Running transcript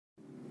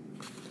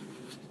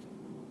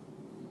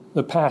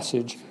The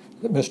passage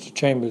that Mr.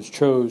 Chambers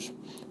chose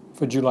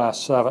for July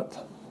 7th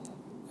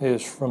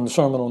is from the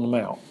Sermon on the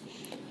Mount,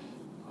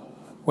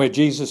 where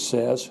Jesus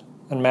says,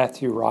 and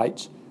Matthew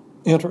writes,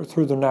 "Enter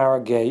through the narrow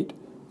gate,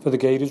 for the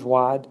gate is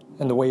wide,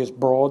 and the way is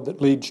broad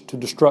that leads to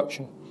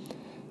destruction.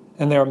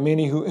 And there are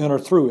many who enter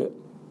through it,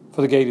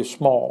 for the gate is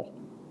small,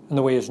 and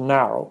the way is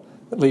narrow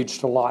that leads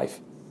to life,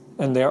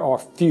 and there are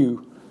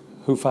few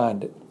who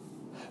find it."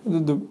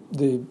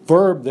 The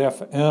verb there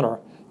for enter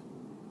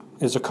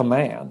is a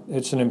command.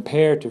 It's an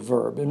imperative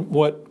verb. And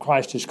what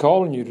Christ is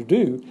calling you to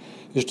do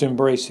is to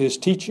embrace His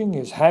teaching,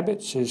 His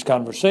habits, His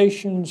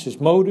conversations,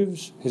 His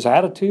motives, His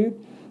attitude.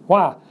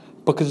 Why?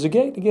 Because the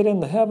gate to get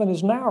into heaven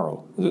is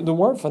narrow. The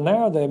word for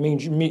narrow there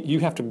means you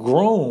have to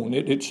groan.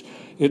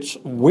 It's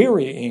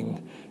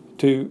wearying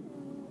to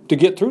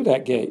get through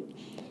that gate.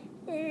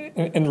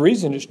 And the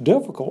reason it's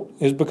difficult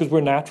is because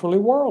we're naturally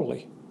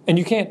worldly. And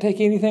you can't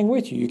take anything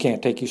with you. You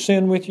can't take your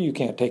sin with you. You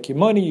can't take your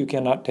money. You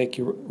cannot take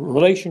your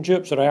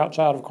relationships that are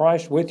outside of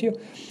Christ with you.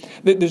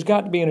 There's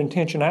got to be an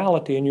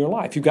intentionality in your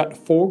life. You've got to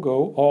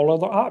forego all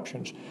other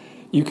options.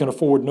 You can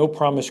afford no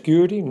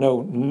promiscuity,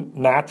 no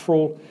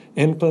natural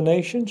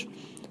inclinations,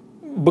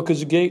 because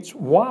the gate's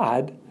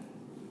wide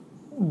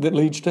that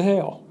leads to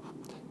hell.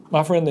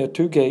 My friend, there are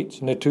two gates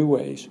and there are two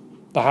ways.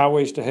 The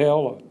highways to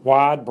hell are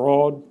wide,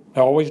 broad,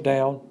 they're always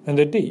down, and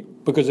they're deep,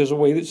 because there's a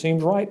way that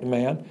seems right to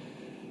man,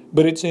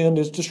 but its end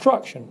is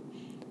destruction.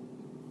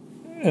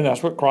 And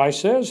that's what Christ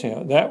says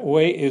here. That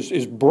way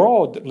is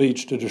broad that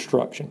leads to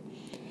destruction.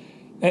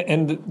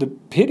 And the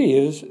pity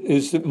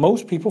is that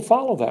most people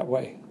follow that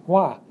way.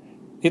 Why?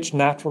 It's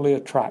naturally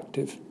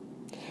attractive.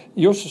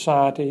 Your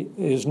society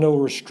is no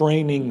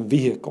restraining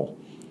vehicle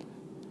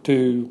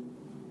to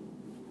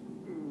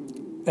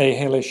a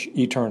hellish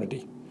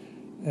eternity.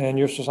 And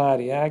your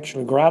society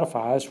actually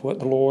gratifies what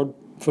the Lord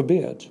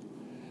forbids.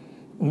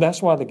 And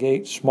that's why the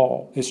gate's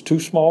small. It's too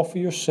small for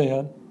your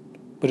sin,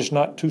 but it's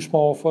not too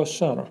small for a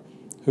sinner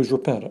who's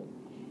repentant.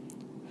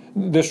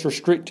 This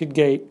restricted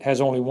gate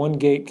has only one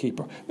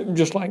gatekeeper,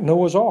 just like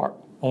Noah's Ark.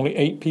 Only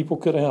 8 people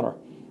could enter.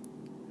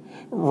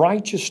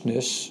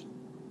 Righteousness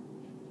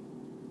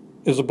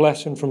is a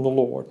blessing from the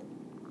Lord.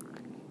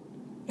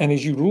 And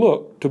as you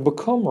look to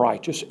become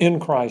righteous in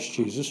Christ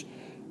Jesus,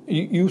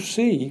 you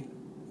see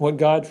what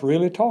God's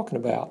really talking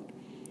about.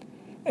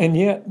 And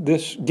yet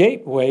this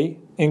gateway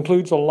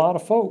includes a lot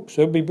of folks.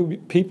 There'll be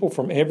people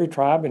from every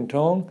tribe and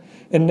tongue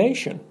and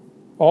nation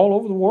all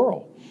over the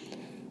world.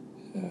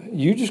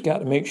 You just got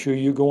to make sure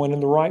you're going in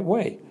the right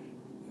way.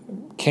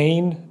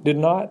 Cain did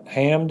not,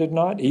 Ham did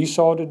not,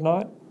 Esau did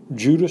not,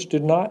 Judas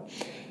did not.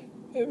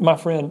 My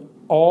friend,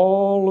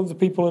 all of the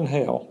people in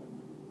hell,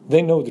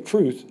 they know the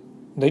truth.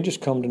 They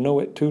just come to know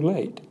it too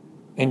late.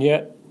 And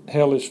yet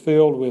hell is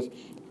filled with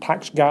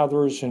tax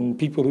gatherers and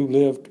people who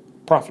lived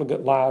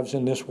profligate lives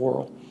in this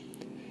world.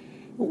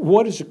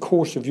 What is the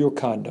course of your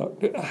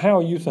conduct? How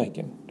are you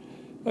thinking?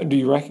 Do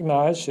you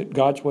recognize that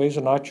God's ways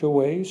are not your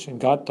ways and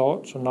God's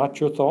thoughts are not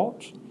your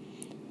thoughts?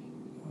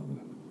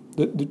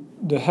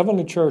 The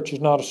heavenly church is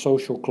not a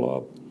social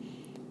club.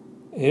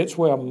 It's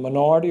where a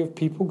minority of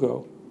people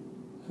go,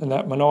 and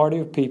that minority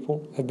of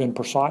people have been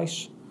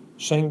precise,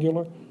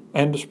 singular,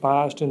 and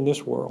despised in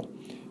this world.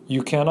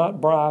 You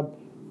cannot bribe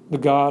the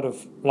God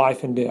of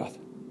life and death,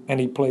 and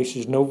He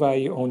places no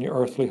value on your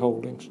earthly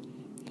holdings.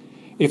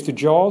 If the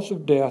jaws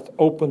of death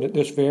opened at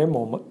this very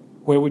moment,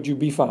 where would you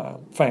be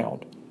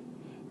found?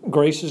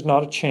 Grace is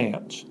not a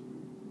chance.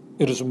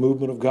 It is a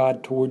movement of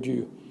God toward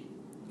you.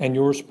 And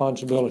your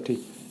responsibility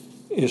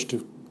is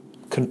to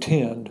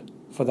contend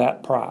for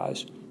that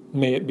prize.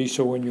 May it be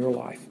so in your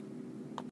life.